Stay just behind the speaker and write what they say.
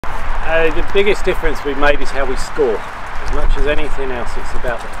The biggest difference we've made is how we score. As much as anything else, it's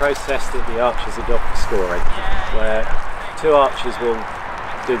about the process that the archers adopt for scoring, where two archers will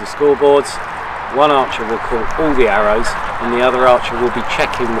do the scoreboards, one archer will call all the arrows, and the other archer will be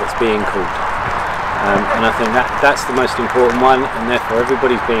checking what's being called. And I think that's the most important one, and therefore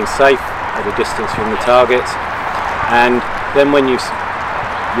everybody's being safe at a distance from the targets. And then when you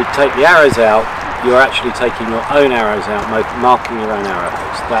take the arrows out, you're actually taking your own arrows out, marking your own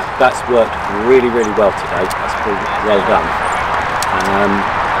arrowheads. That's worked really, really well today. That's been well done.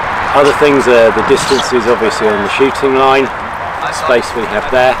 Other things are the distances, obviously, on the shooting line, the space we have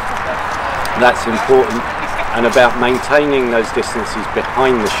there. That's important. And about maintaining those distances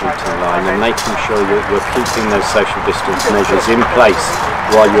behind the shooting line and making sure you're keeping those social distance measures in place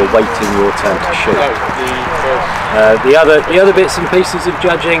while you're waiting your turn to shoot. The other bits and pieces of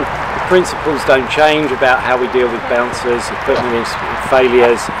judging, principles don't change about how we deal with bouncers, equipment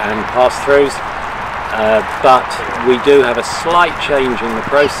failures and pass-throughs, but we do have a slight change in the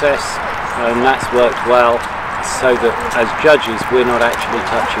process, and that's worked well, so that as judges we're not actually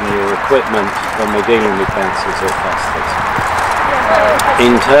touching your equipment when we're dealing with bouncers or pass-throughs.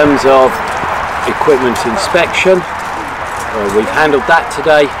 In terms of equipment inspection, we've handled that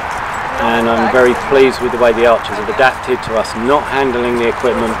today. And I'm very pleased with the way the archers have adapted to us not handling the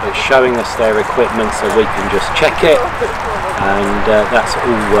equipment but showing us their equipment so we can just check it, and that's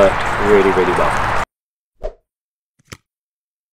all worked really, really well.